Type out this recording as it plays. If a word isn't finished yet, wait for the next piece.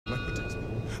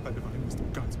Thy divine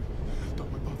wisdom guides me.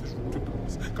 Dark my path is wrought with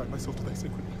darkness. Guide my soul to thy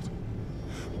sacred light.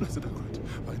 Blessed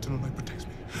Akarat, thy eternal light protects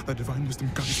me. Thy divine wisdom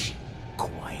guides me.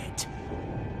 Quiet.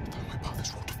 Dark my path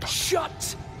is wrought with darkness.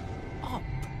 Shut up.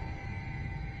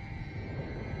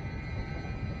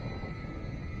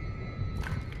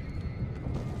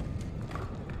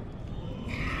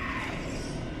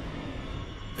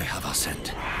 They have our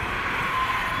scent.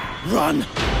 Run!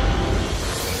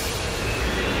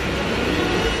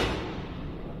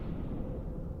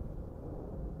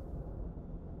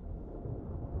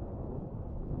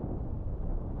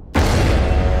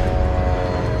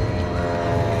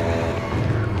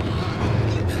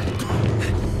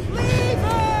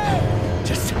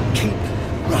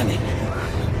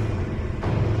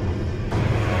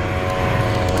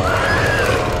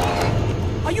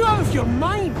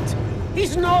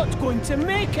 He's not going to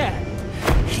make it!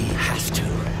 He has to.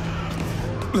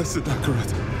 Blessed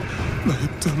Akarat,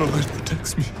 thy eternal light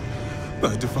protects me.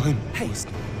 Thy divine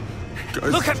wisdom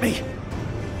guides Look at me!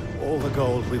 All the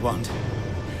gold we want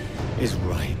is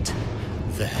right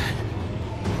there.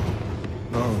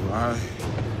 No,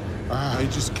 I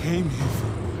just came here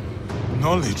for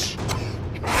knowledge.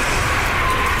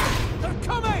 They're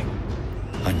coming!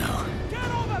 I know.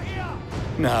 Get over here!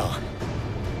 Now,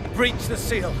 breach the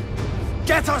seal.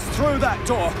 Get us through that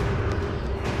door!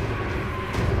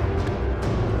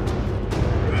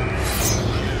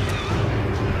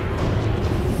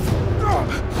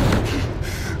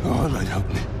 Oh, Lord, help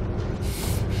me.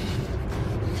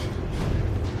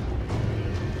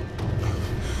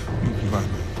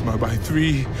 By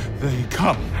three, they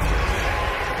come.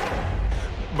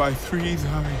 By three,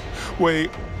 thy way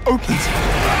opens.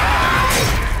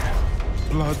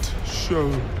 Blood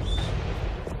shows.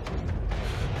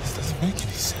 This doesn't make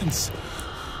any sense.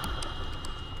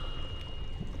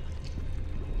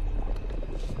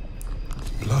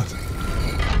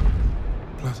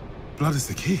 Blood is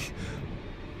the key.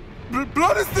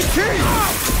 Blood is the key!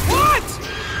 What?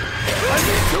 I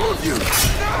need two of you!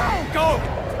 No! Go!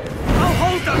 I'll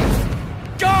hold them!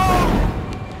 Go!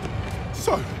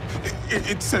 So,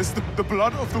 it says the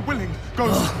blood of the willing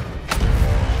goes...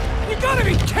 You gotta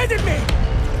be kidding me!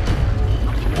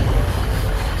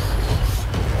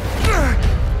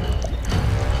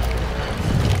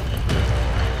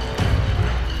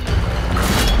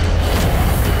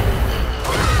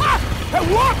 It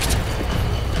worked!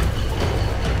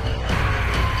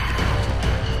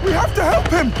 We have to help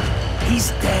him! He's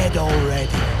dead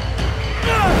already.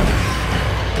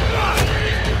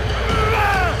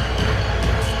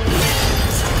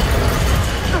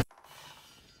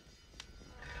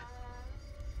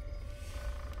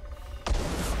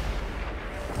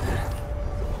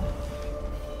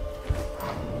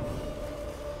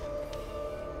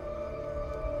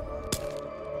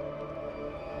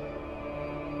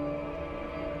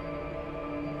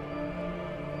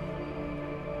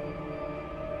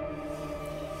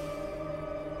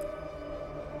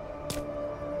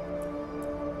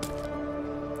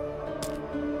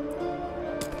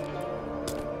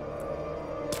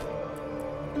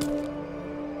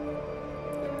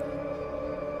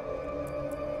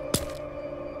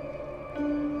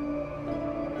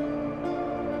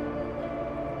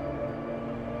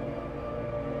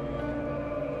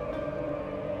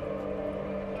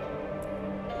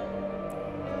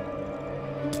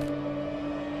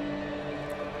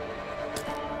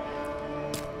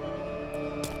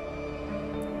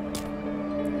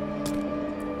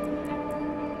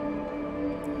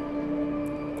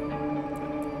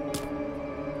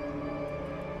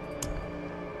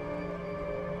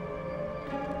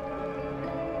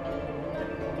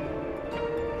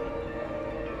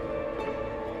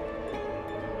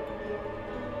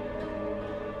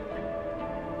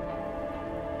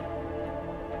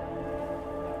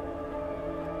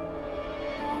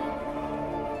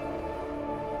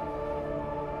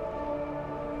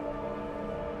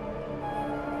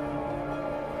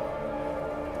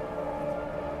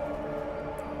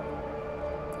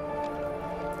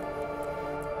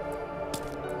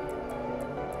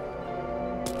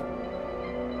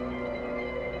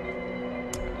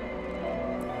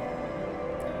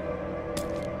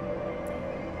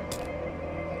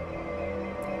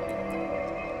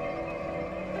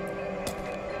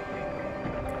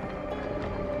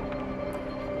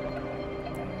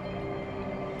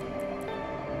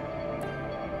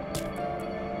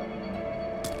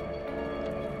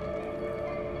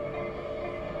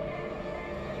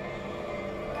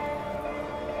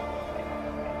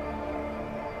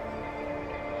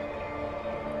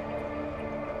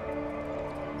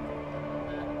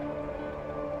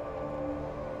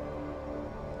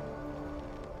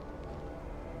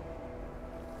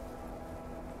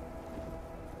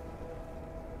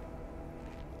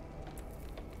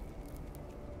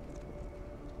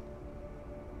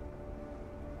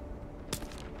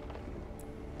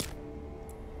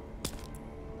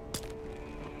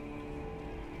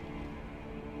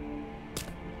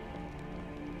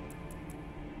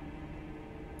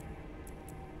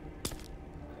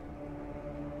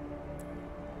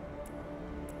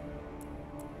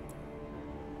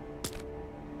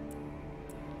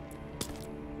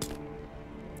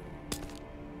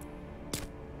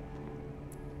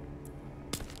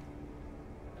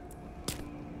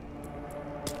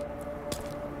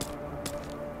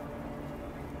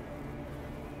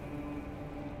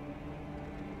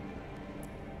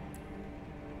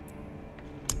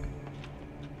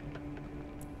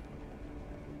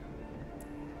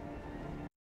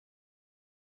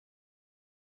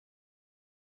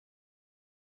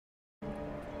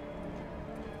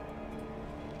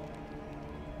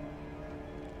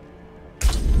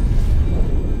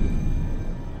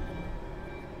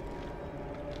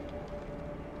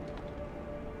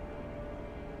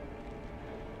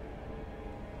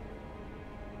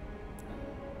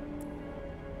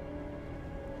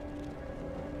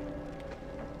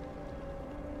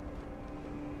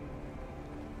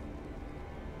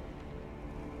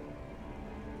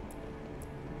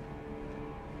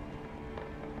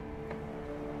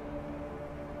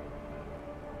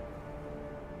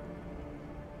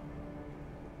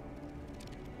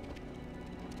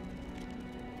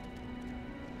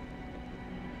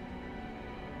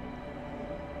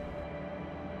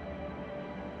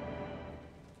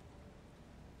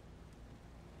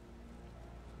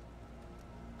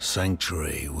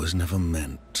 Sanctuary was never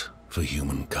meant for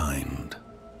humankind.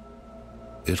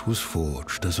 It was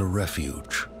forged as a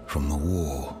refuge from the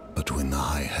war between the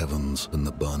high heavens and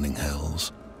the burning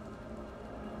hells.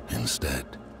 Instead,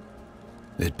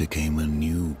 it became a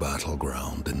new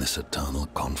battleground in this eternal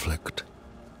conflict.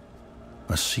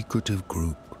 A secretive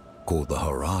group called the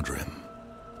Haradrim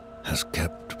has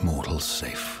kept mortals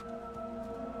safe.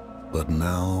 But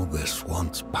now this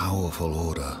once powerful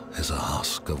order is a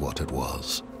husk of what it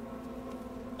was,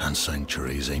 and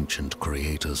Sanctuary's ancient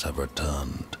creators have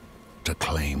returned to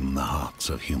claim the hearts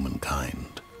of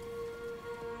humankind.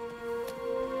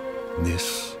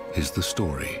 This is the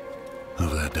story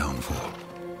of their downfall.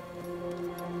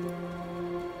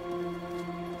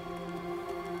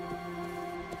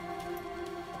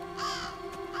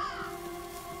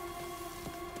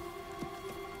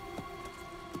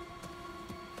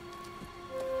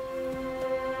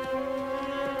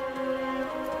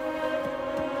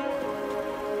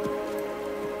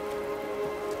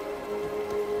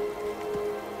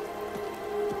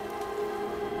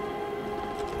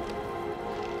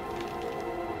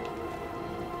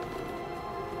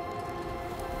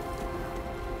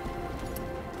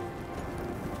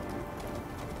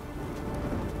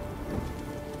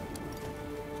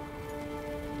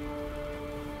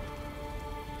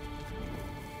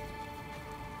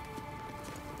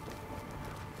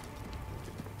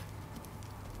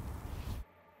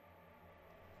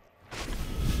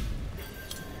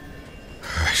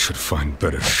 I should find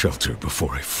better shelter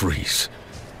before I freeze.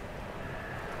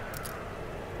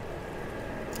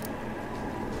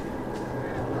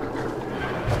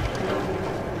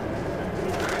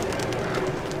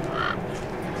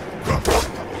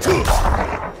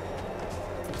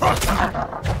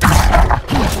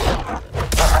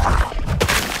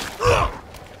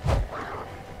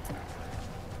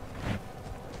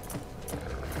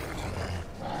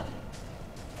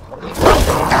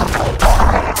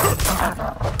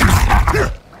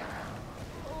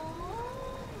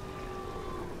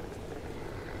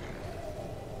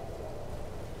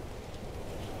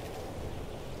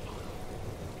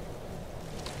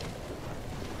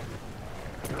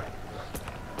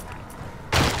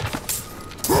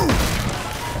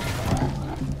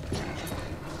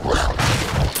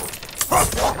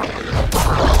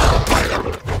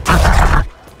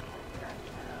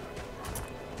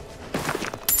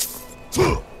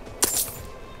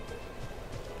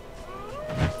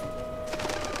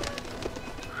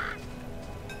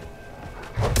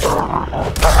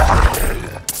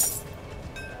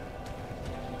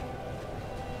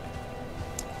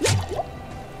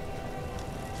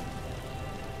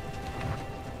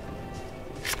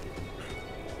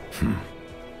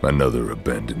 Another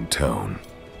abandoned town.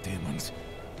 Demons.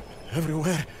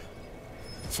 Everywhere.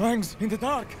 Fangs in the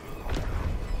dark.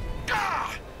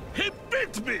 Ah! He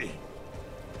bit me!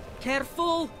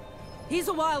 Careful! He's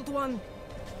a wild one.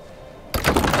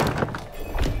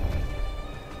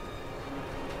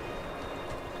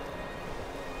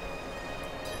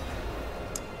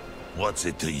 What's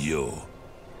it to you?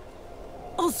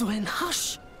 Oswen,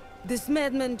 hush! This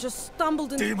madman just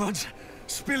stumbled in... Demons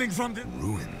spilling from the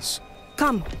Ruins.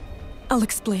 Come, I'll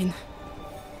explain.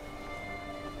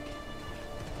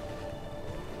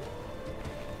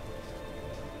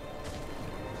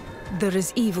 There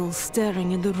is evil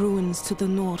staring in the ruins to the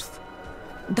north.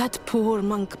 That poor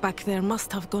monk back there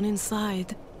must have gone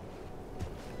inside.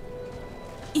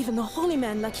 Even a holy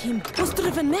man like him was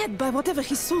driven mad by whatever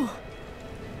he saw.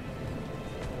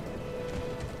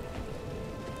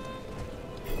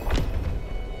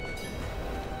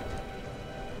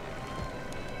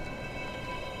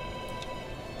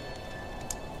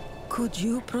 Could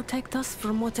you protect us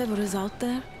from whatever is out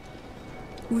there?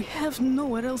 We have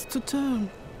nowhere else to turn.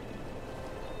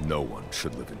 No one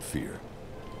should live in fear.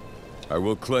 I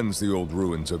will cleanse the old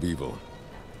ruins of evil.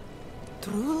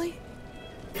 Truly?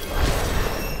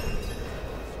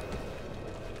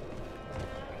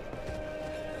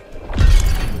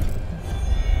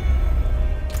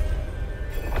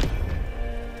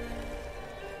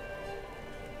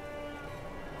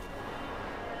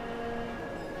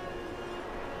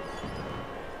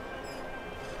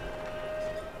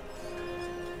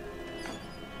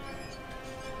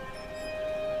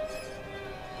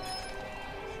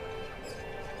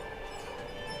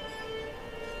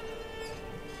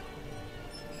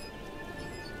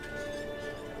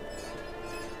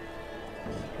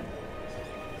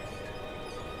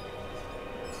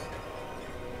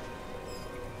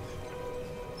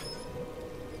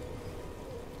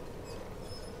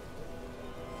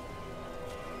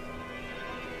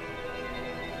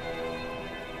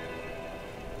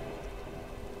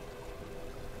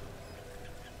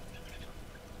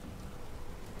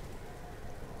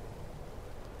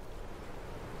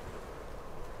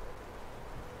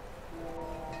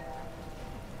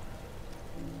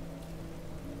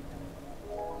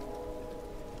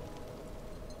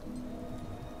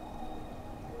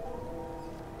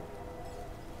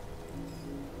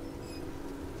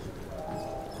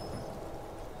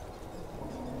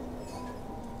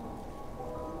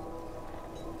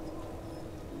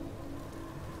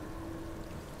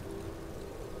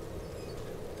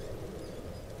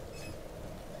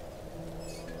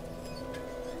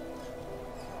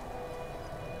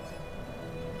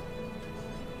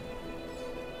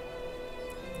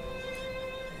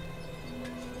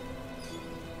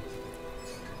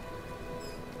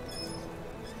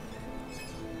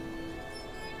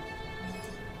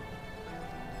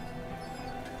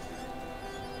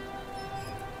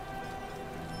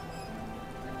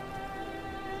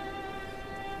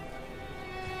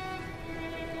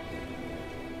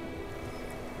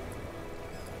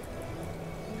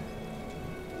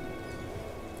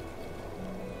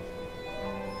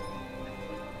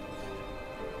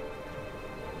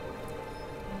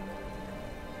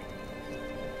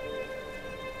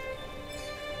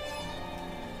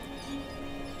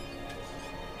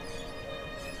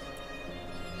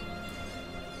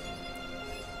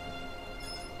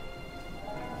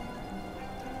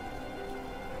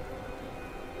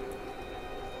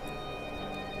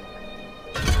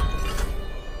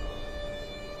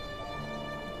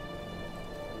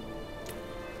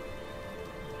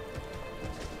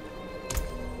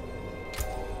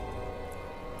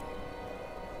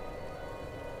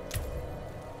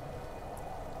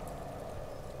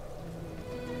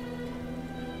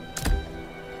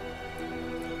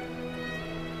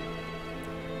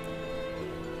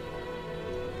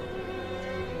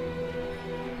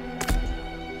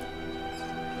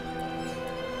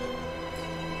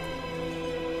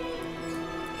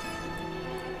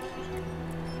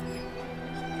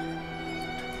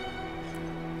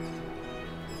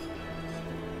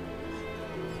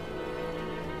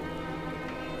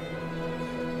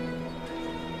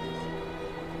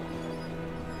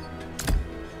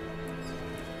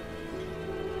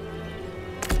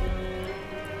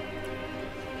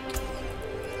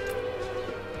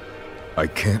 I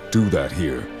can't do that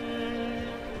here.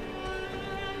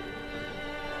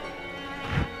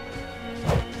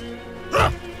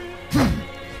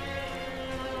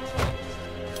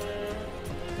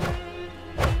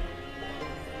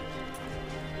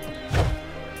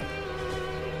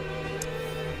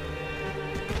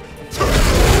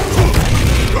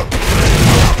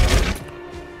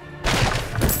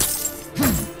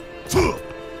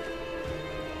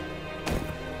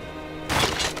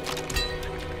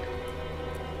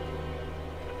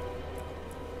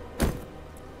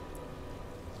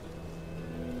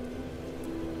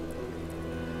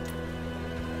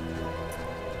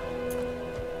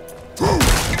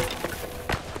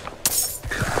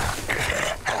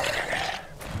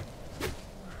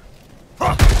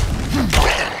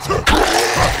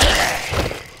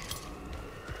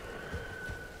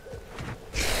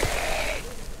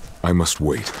 I must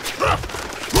wait.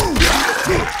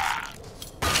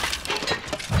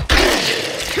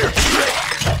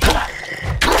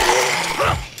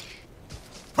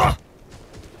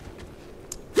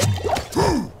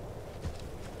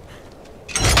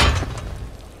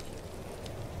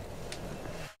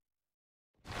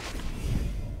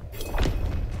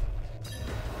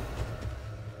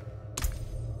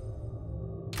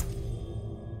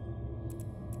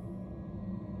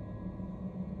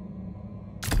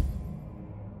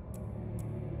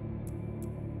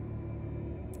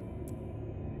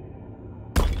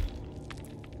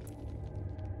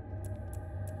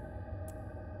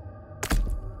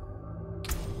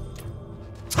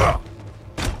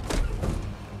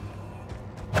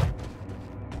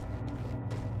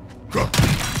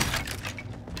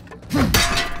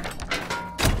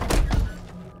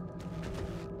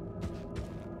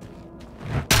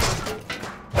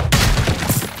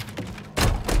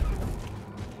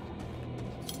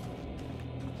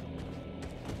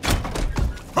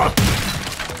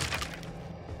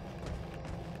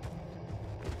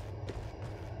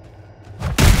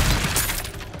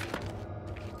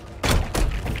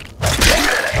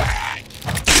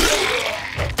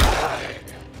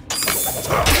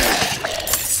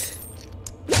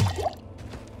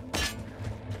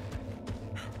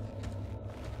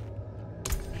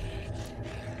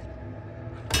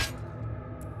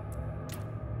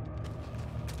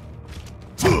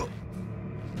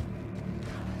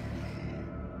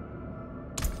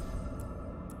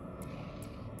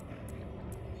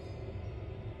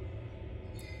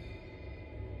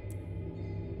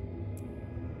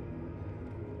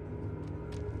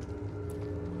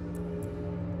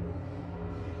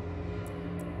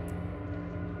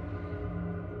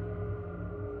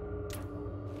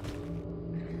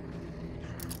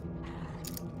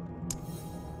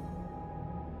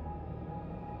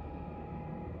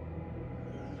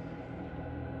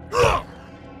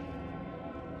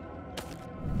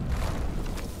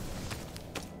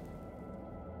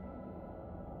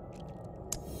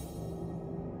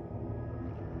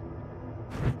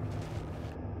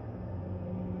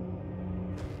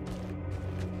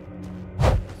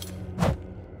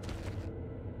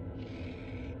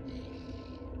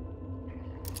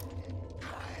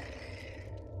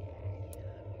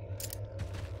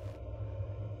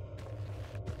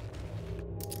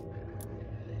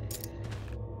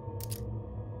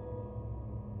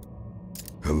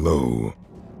 Hello.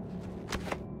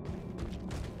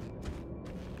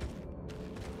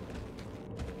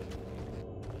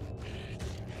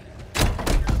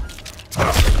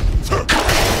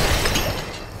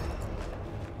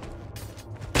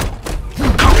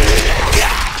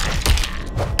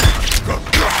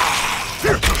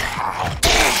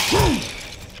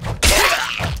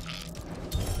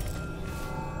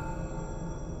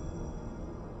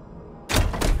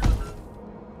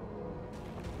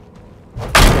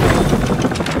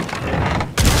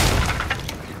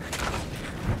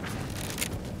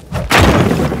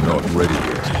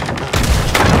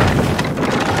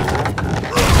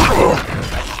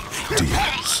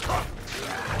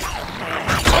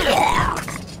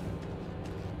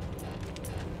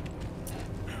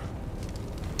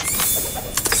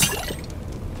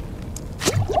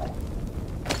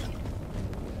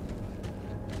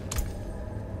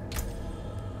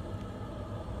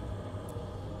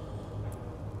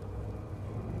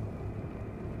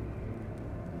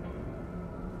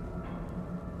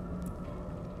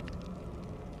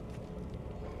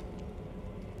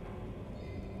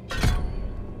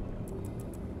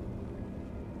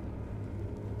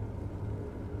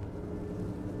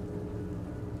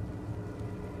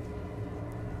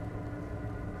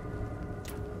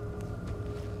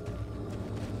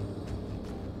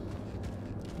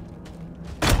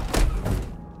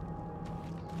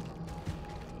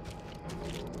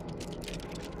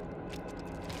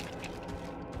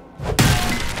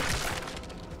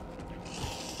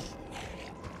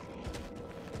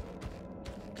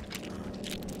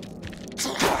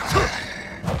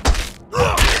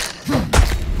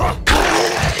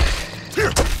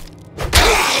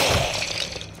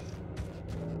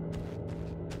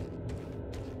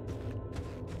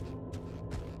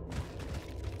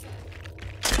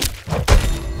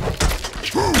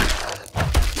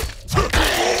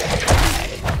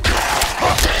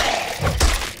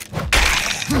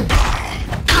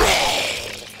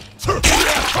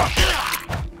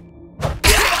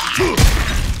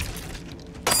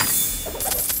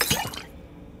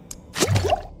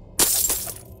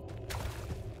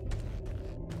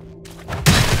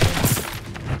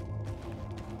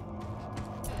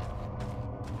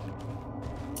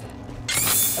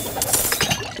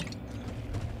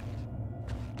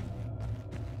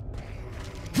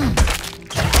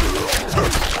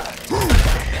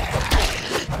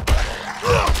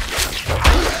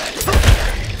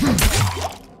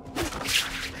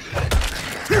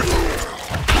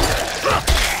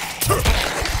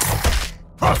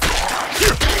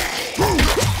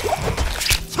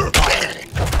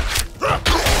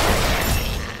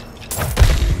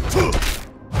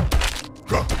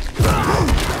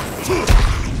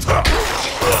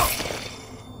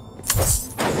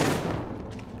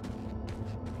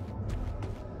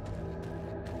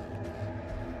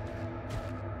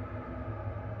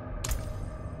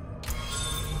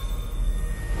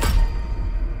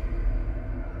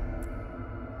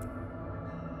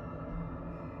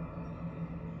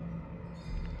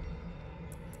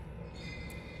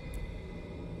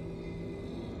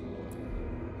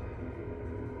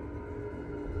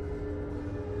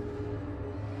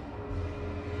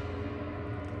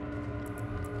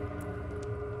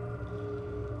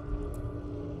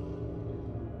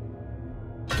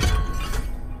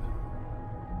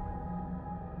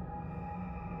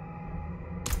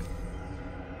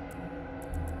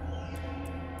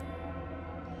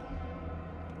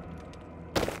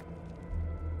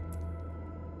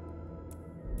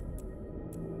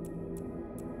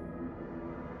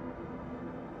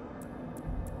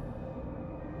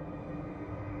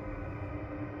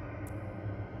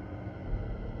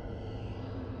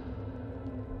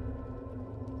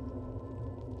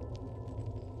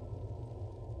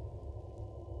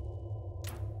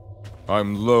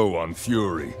 I'm low on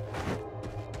fury.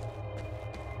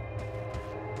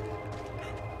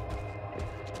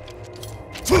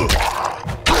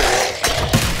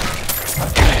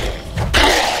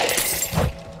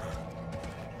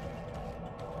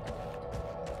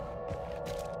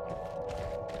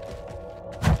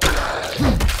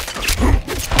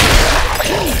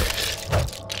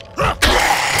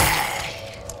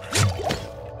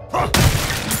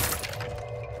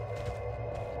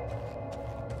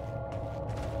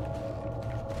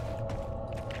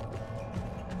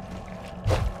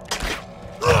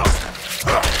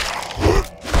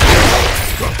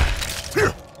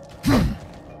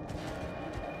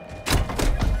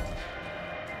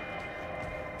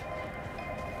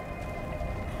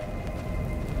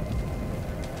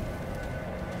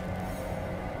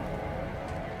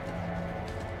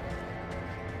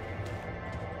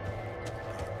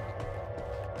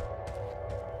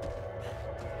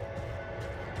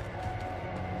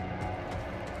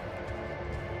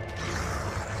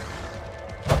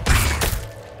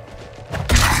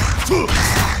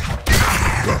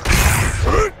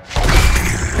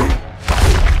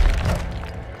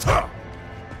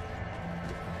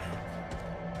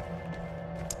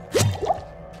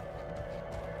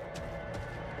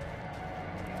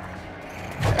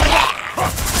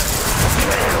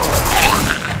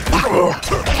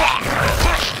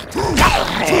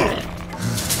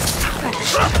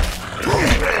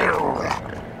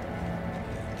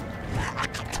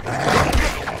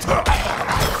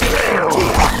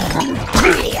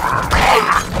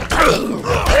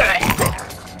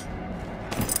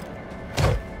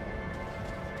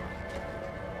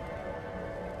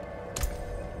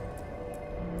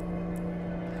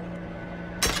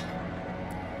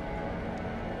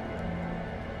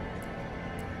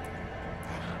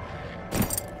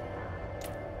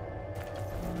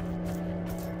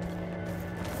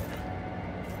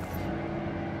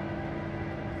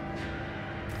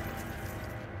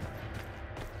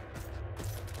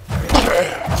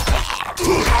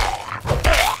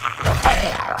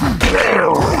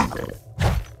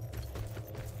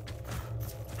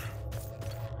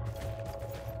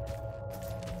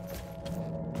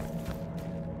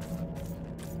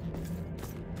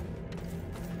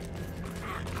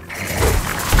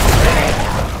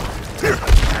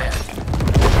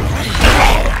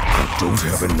 Don't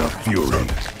have enough fury.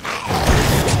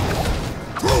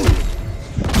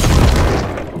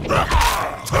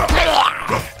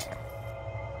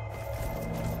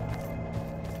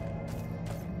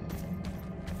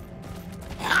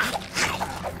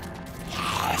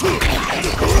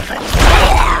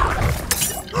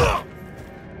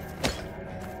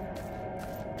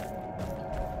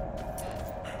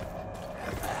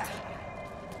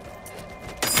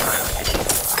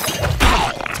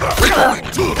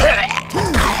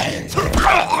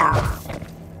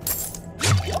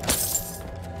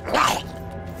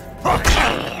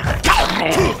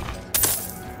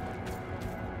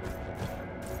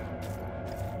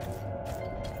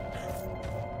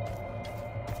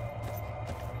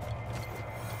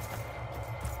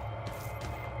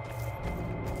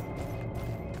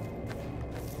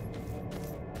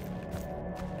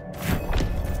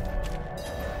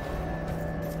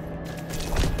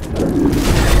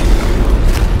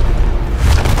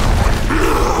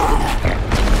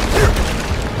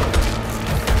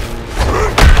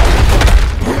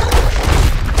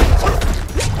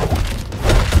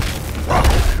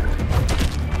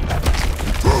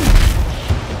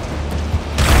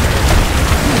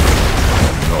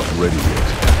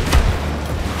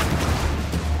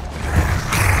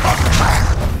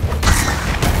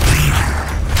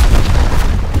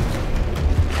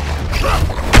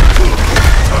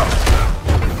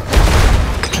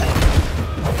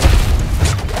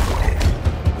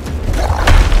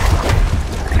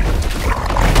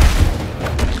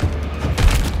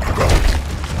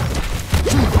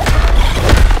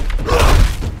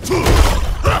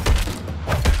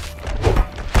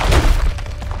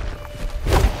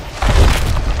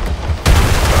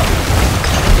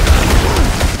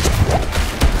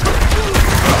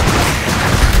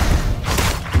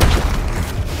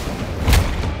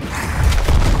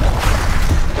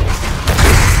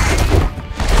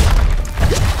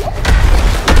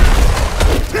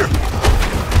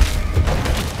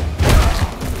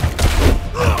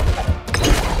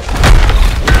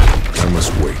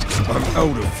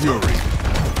 Out of fury.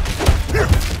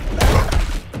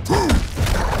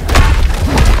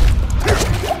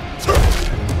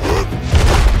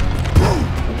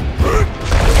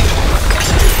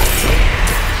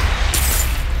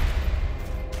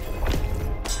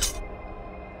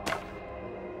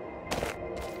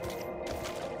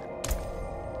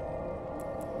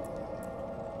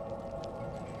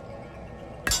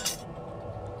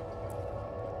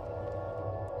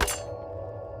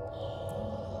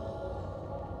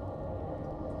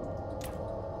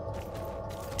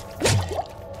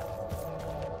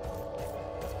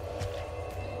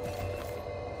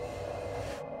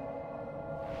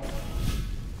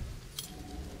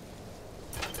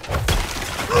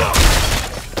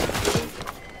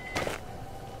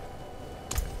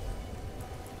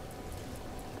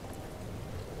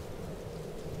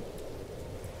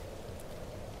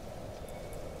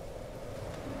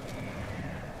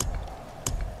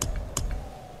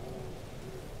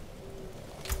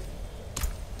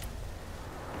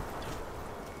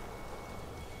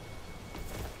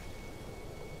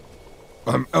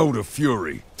 I'm out of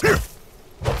fury.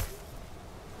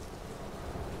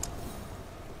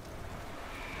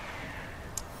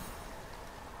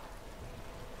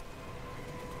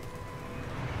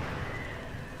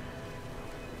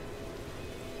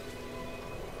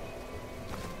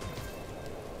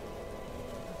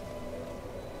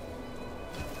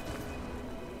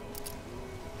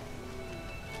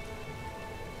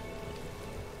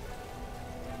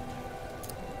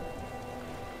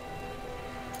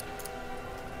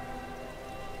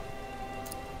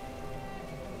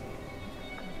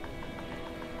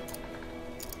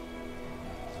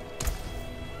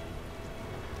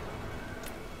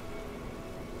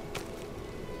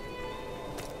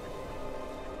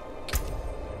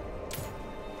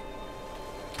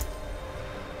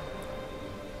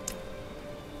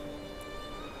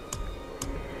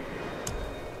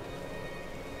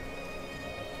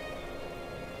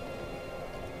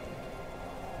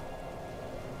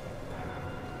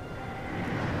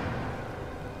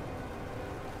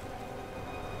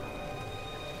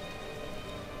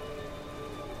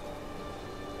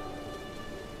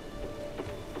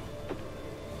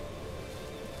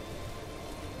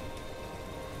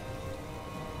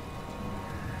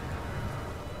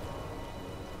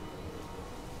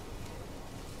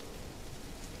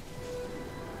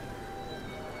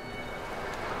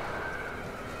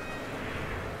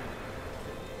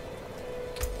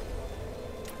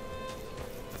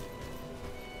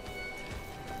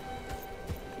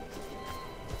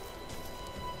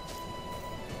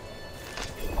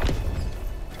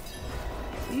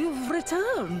 You've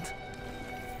returned.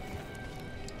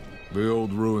 The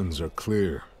old ruins are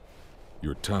clear.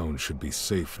 Your town should be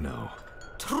safe now.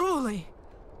 Truly.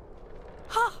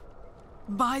 Ha!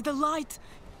 By the light,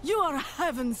 you are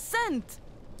heaven sent.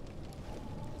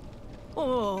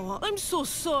 Oh, I'm so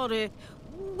sorry.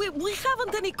 We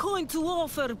haven't any coin to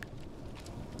offer.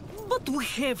 But we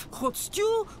have hot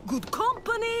stew, good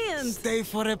company, and... Stay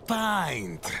for a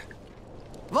pint.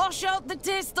 Wash out the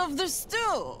taste of the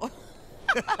stew.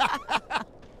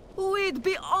 We'd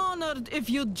be honored if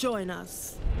you'd join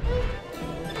us.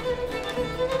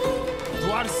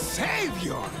 To our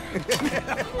savior!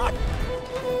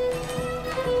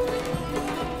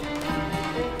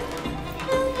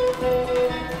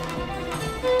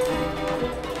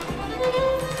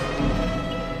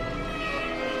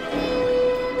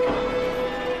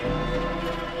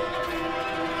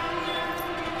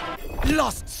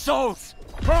 Lost souls!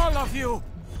 All of you!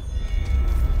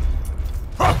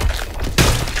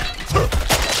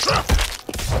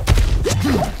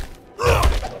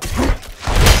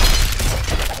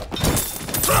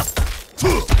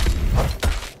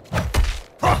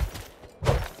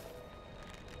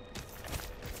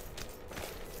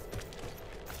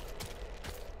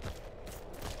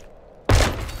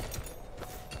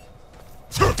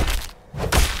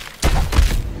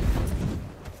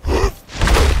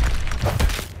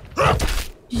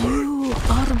 You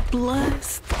are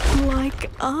blessed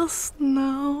like us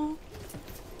now.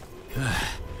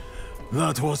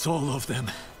 That was all of them.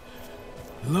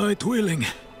 Light willing.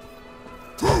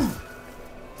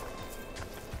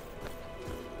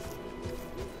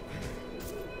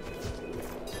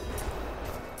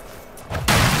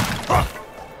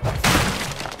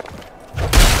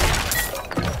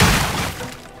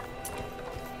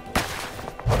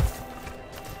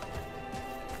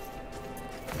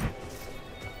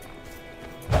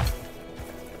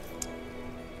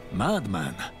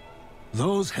 Madman.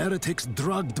 Those heretics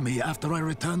drugged me after I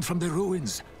returned from the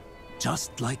ruins.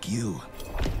 Just like you.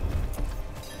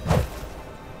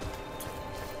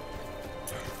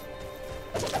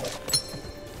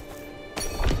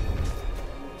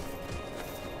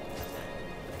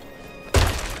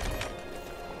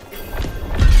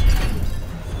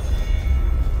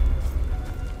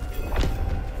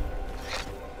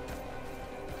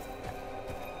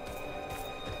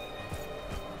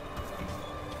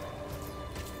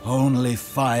 Only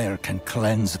fire can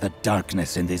cleanse the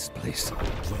darkness in this place.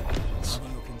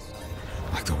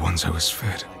 Like the ones I was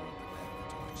fed.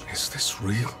 Is this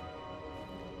real?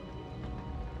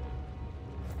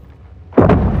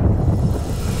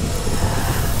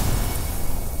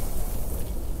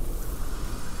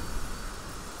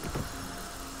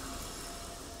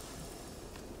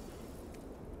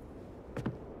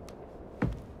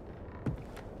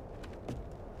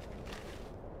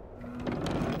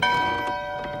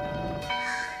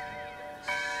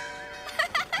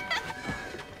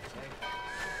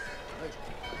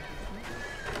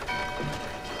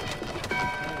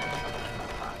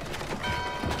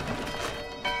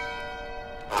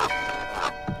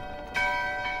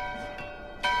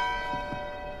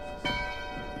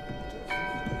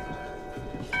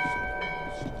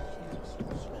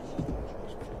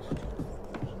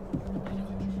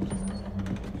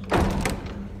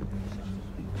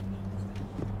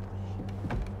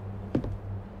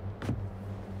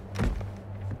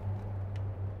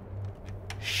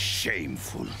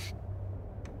 shameful.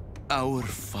 Our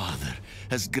Father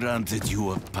has granted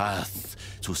you a path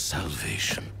to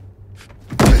salvation.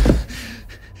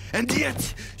 And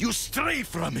yet, you stray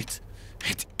from it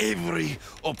at every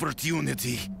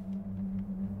opportunity.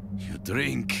 You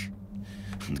drink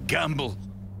and gamble.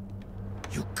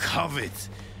 You covet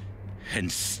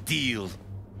and steal.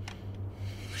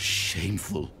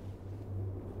 Shameful.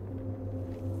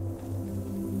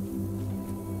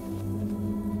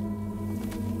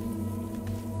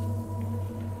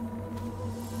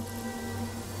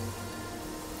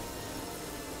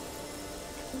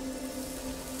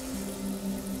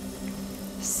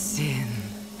 Sin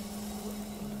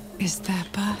is their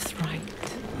birthright.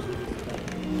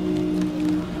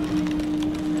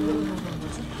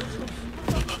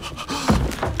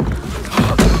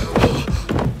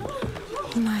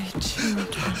 My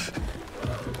children.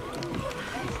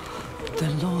 The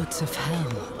lords of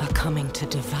hell are coming to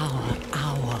devour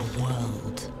our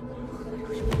world.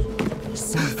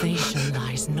 Salvation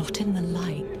lies not in the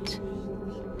light,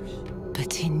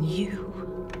 but in you.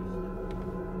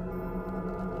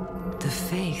 The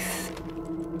faith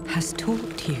has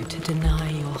taught you to deny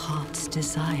your heart's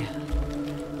desire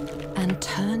and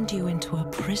turned you into a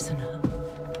prisoner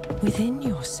within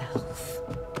yourself.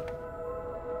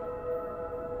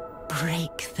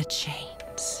 Break the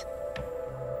chains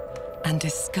and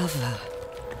discover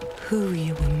who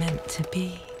you were meant to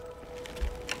be.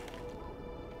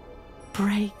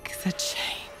 Break the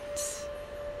chains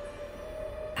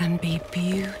and be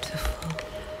beautiful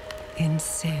in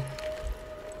sin.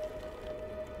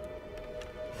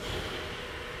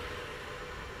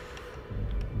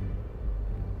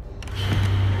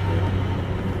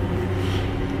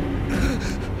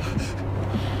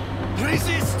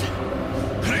 Resist!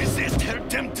 Resist her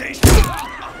temptation!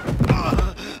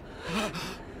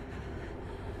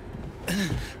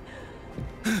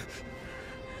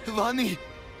 Vani,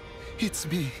 it's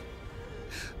me.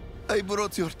 I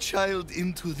brought your child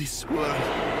into this world.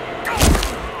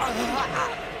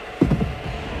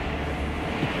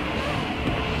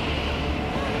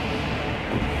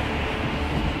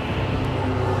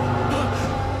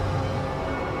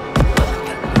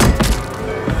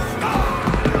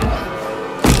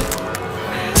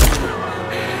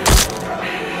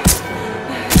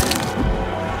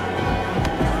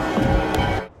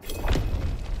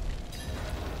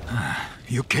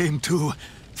 You came to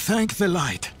thank the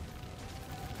light.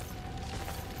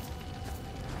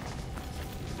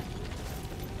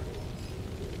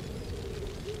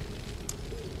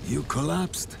 You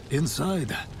collapsed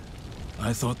inside.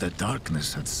 I thought the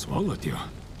darkness had swallowed you.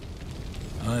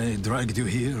 I dragged you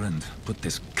here and put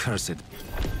this cursed...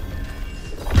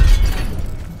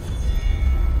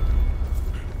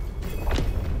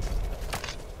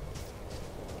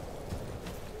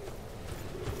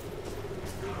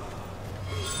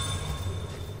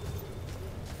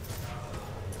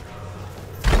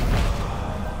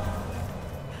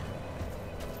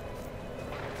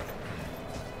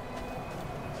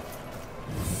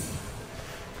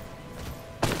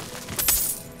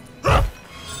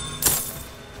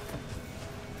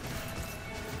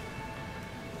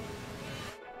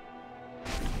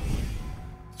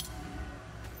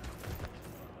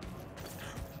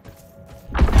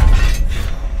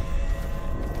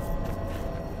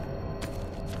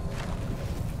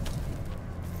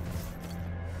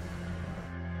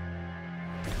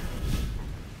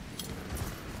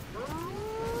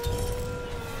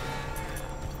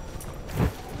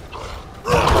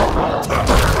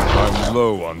 I'm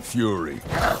low on fury.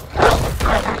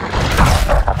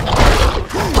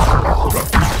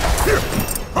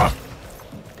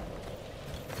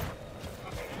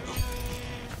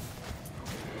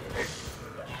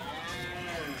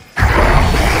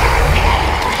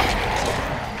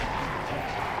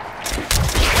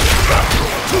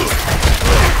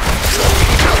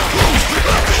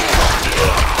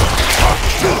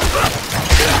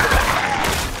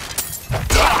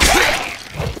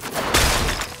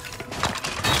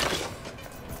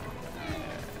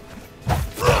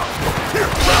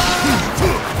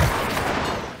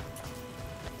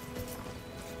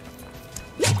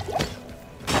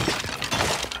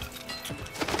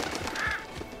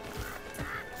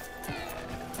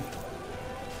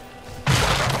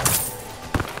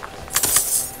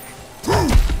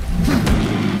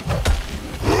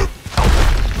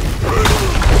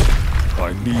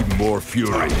 I need more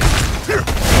fury.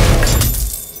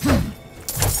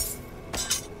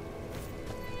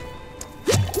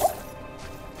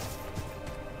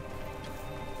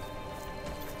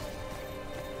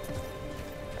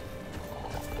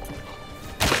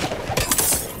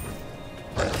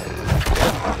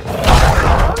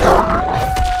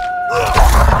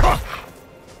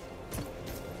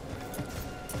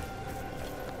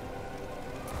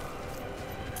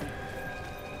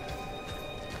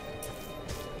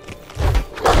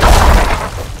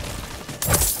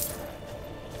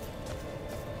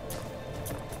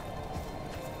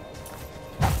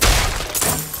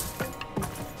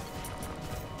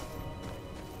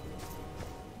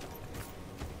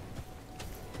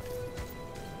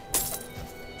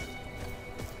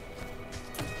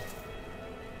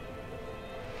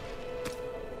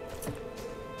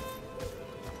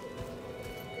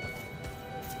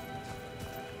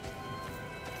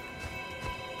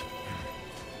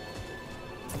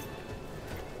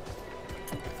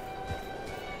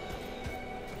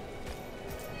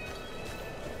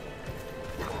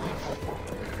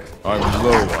 I'm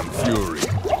low on fury.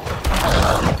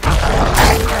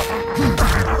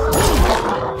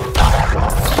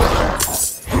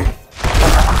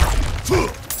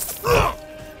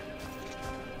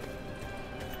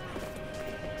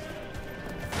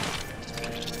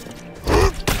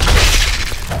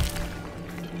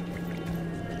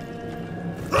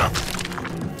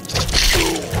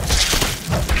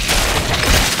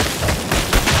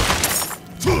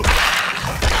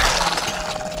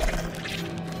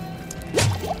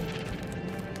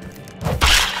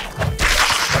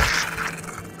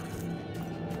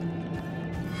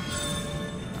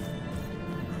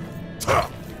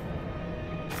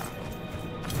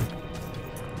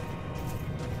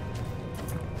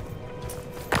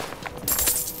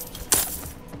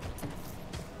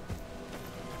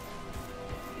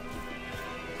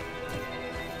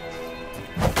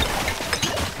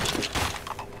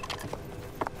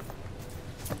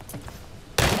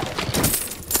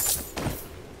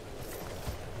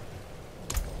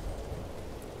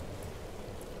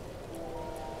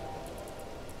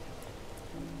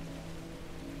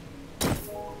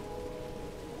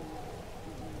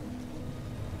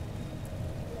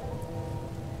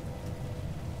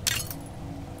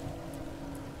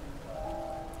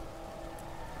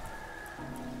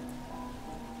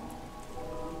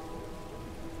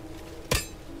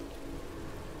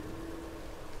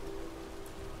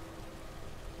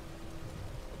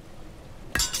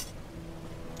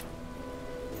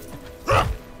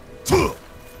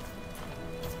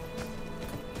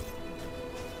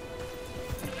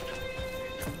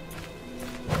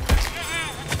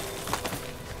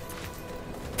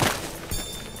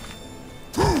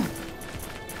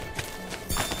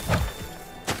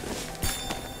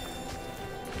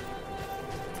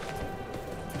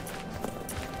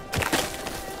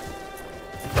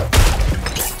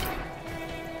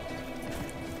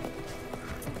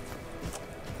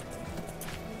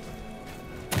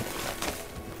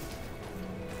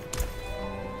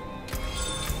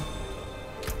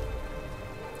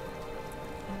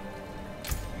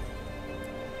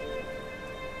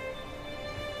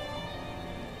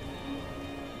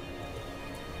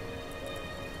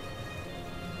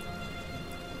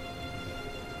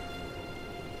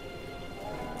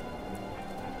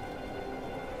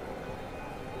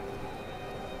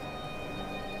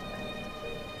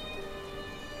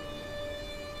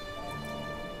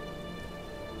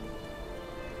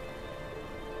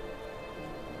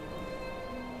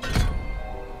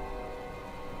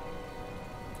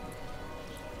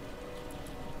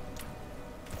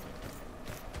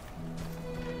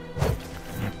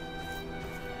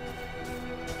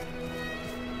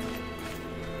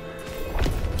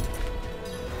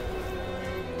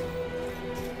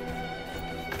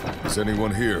 Is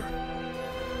anyone here?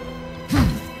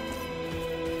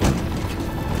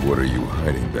 What are you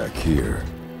hiding back here?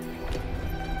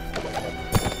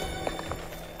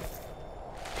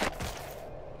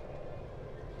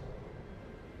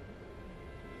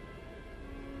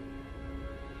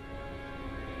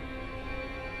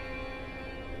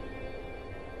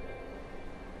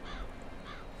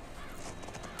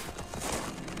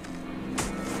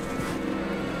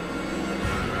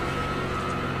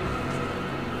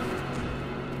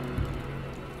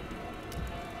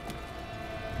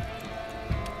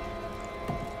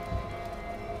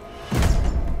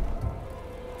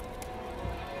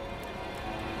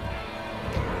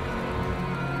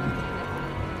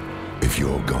 If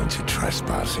you're going to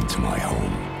trespass into my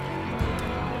home,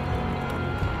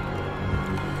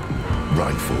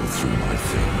 rifle through my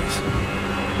things,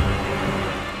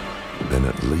 then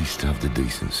at least have the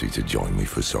decency to join me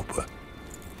for supper.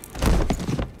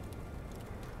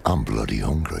 I'm bloody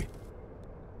hungry.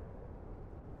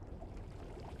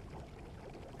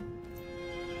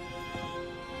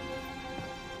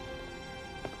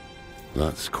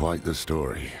 That's quite the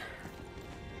story.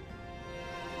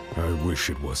 I wish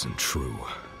it wasn't true,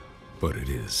 but it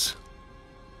is.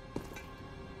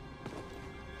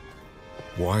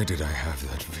 Why did I have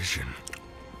that vision?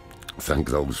 Thank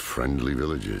those friendly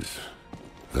villagers.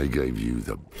 They gave you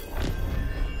the